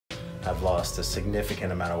I've lost a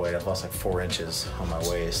significant amount of weight. I've lost like 4 inches on my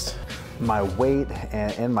waist. My weight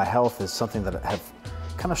and my health is something that I've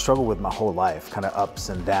kind of struggled with my whole life, kind of ups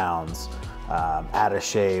and downs, out of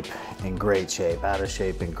shape, in great shape, out of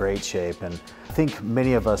shape, in great shape. And I think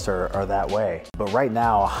many of us are that way. But right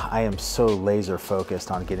now, I am so laser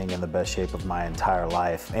focused on getting in the best shape of my entire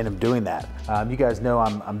life, and I'm doing that. You guys know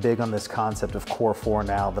I'm big on this concept of Core 4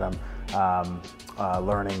 now that I'm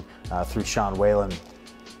learning through Sean Whalen.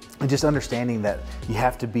 And just understanding that you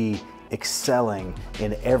have to be excelling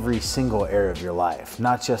in every single area of your life,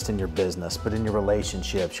 not just in your business, but in your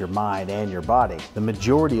relationships, your mind, and your body. The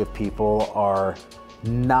majority of people are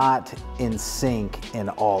not in sync in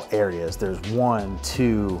all areas. There's 1,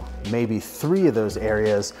 2, maybe 3 of those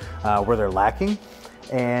areas where they're lacking,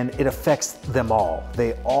 and it affects them all.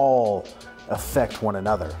 They all affect one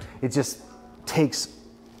another. It just takes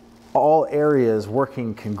all areas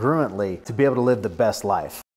working congruently to be able to live the best life.